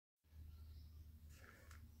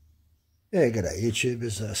Yeah, g'day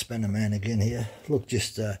YouTubers, Spanner Man again here. Look,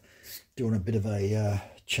 just doing a bit of a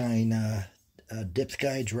chain depth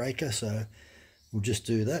gauge raker, so we'll just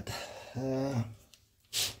do that.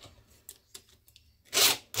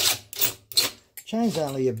 Chain's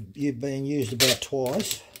only been used about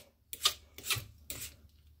twice.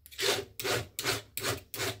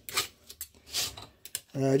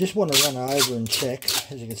 I just want to run over and check.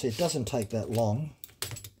 As you can see, it doesn't take that long.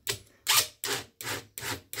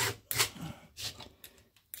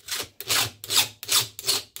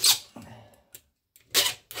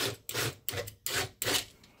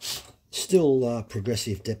 Still,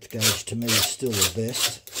 progressive depth gauge to me is still the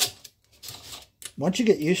best. Once you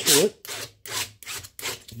get used to it,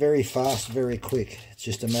 very fast, very quick. It's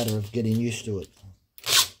just a matter of getting used to it.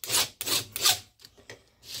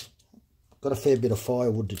 Got a fair bit of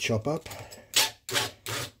firewood to chop up.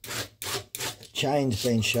 Chain's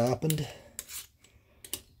been sharpened.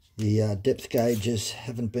 The depth gauges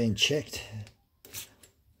haven't been checked.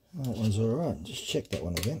 That one's alright. Just check that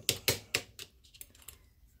one again.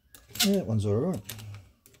 Yeah, that one's alright.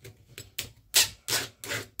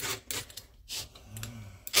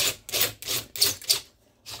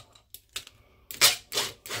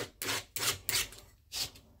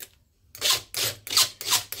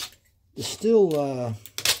 The steel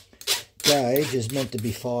gauge is meant to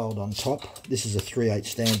be filed on top. This is a 3/8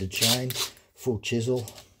 standard chain, full chisel.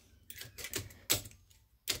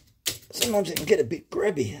 Sometimes it can get a bit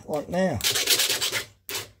grabby, like now.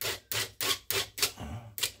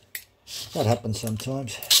 That happens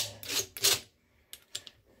sometimes.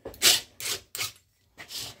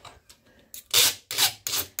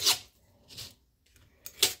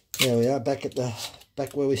 There we are,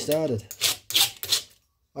 back where we started.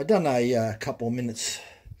 I done a couple of minutes,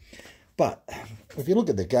 but if you look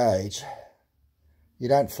at the gauge, you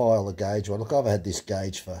don't file the gauge. Well, look, I've had this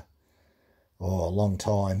gauge for a long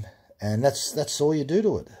time, and that's all you do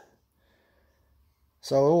to it.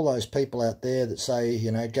 So all those people out there that say, you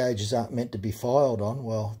know, gauges aren't meant to be filed on,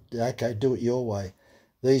 well, okay, do it your way.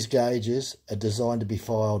 These gauges are designed to be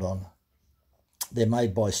filed on. They're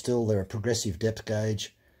made by Stihl. They're a progressive depth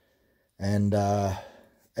gauge. And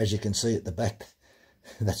as you can see at the back,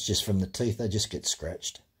 that's just from the teeth. They just get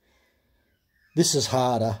scratched. This is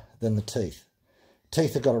harder than the teeth.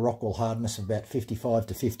 Teeth have got a Rockwell hardness of about 55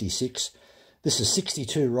 to 56. This is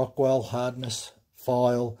 62 Rockwell hardness.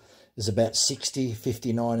 File is about 60,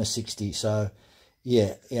 59 or 60. So,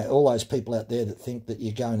 yeah, all those people out there that think that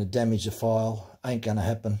you're going to damage the file, ain't going to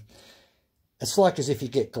happen. It's like as if you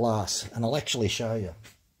get glass, and I'll actually show you.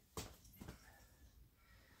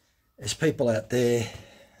 There's people out there,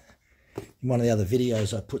 in one of the other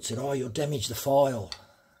videos I put, said, oh, you'll damage the file.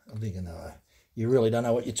 I'm thinking, no, you really don't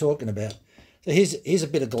know what you're talking about. So here's a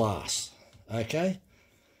bit of glass, okay?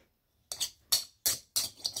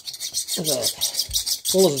 Look at that.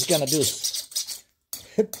 All it's going to do is,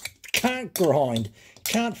 it can't grind,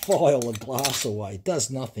 can't file the glass away, it does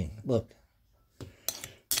nothing. Look.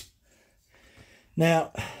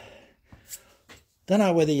 Now, don't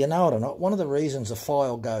know whether you know it or not, one of the reasons a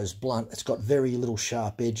file goes blunt, it's got very little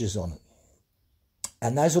sharp edges on it.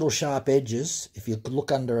 And those little sharp edges, if you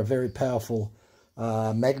look under a very powerful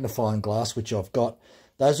magnifying glass, which I've got,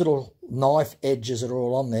 those little knife edges that are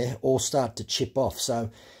all on there all start to chip off.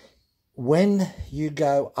 So when you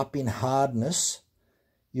go up in hardness,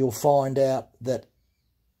 you'll find out that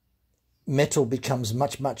metal becomes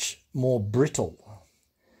much, much more brittle.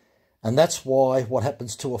 And that's why what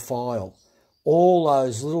happens to a file, all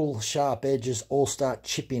those little sharp edges all start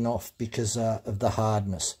chipping off because of the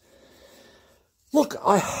hardness. Look,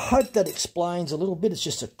 I hope that explains a little bit. It's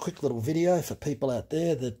just a quick little video for people out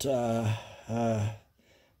there that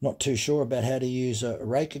not too sure about how to use a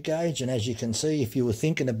raker gauge. And as you can see, if you were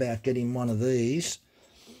thinking about getting one of these,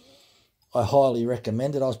 I highly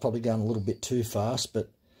recommend it. I was probably going a little bit too fast,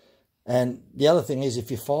 and the other thing is, if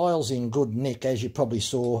your file's in good nick, as you probably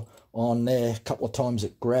saw on there, a couple of times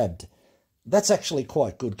it grabbed. That's actually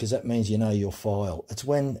quite good, because that means you know your file. It's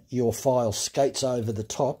when your file skates over the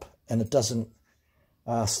top and it doesn't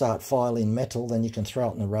start filing metal, then you can throw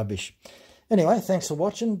it in the rubbish. Anyway, thanks for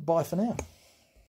watching. Bye for now.